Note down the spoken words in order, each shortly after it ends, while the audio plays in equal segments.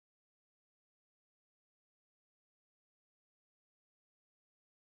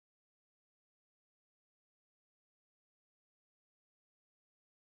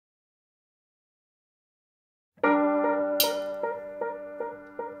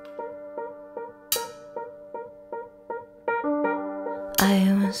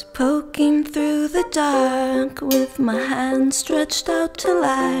I was poking through the dark with my hand stretched out till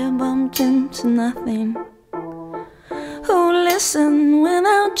I bumped into nothing. Who listen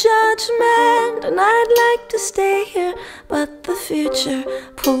without judgment, and I'd like to stay here, but the future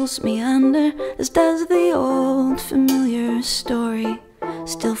pulls me under, as does the old familiar story,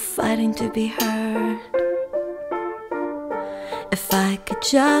 still fighting to be heard. If I could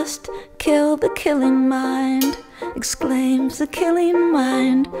just kill the killing mind, exclaims the killing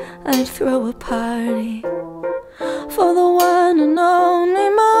mind, I'd throw a party for the one and only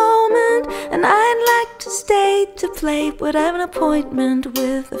moment, and I'd like to stay to play, but I have an appointment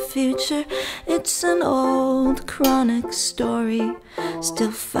with the future. It's an old chronic story,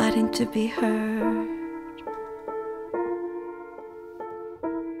 still fighting to be heard.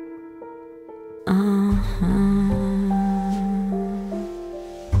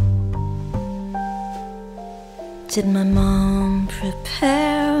 Did my mom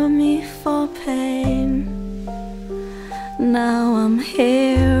prepare me for pain? Now I'm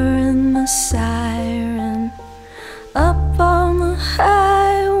here in the siren, up on the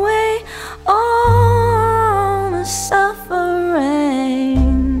highway, all the suffering,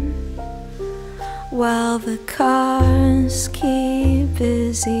 while the cars keep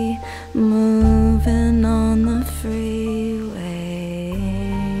busy moving on the freeway.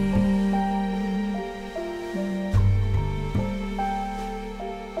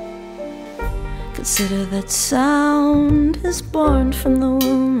 Consider that sound is born from the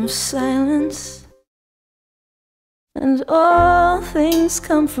womb of silence, and all things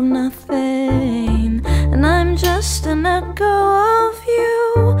come from nothing, and I'm just an echo of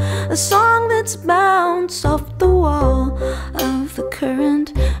you, a song that's bounced off the wall of the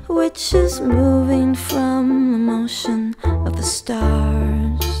current, which is moving from the motion of the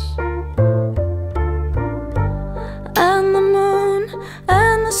stars. And the moon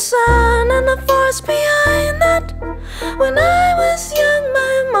and the sun and the force behind that. When I was young,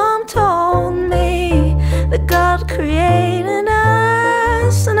 my mom told me that God created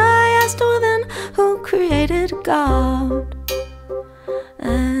us, and I asked her, well then, who created God?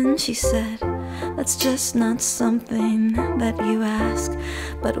 And she said, that's just not something that you ask,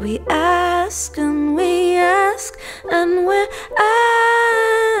 but we ask and we ask and we're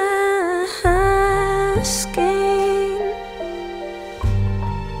asking.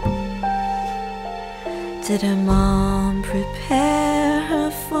 Did her mom prepare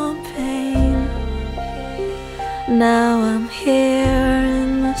her for pain? Now I'm here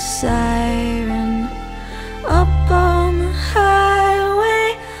in the siren, up on the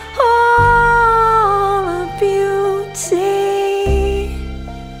highway, all the beauty.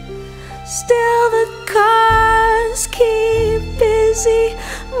 Still the cars keep busy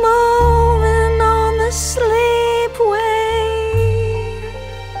moving on the sleepway.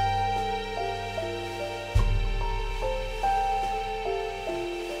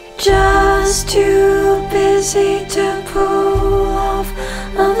 Just too busy to pull off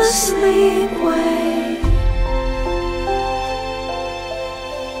of the sleepway.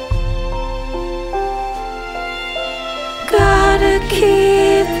 Gotta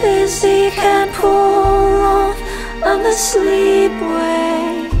keep busy, can't pull off of the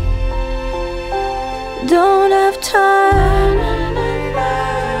sleepway. Don't have time,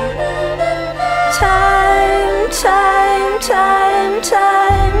 time, time, time,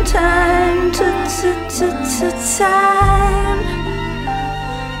 time, time,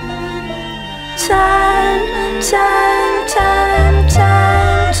 time, time,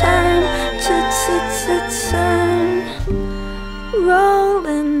 time, time, time, time,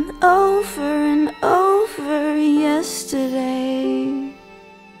 rolling over and over yesterday,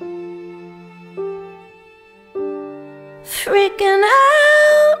 freaking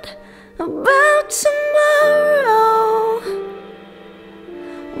out about tomorrow,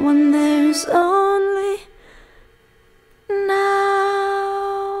 when there's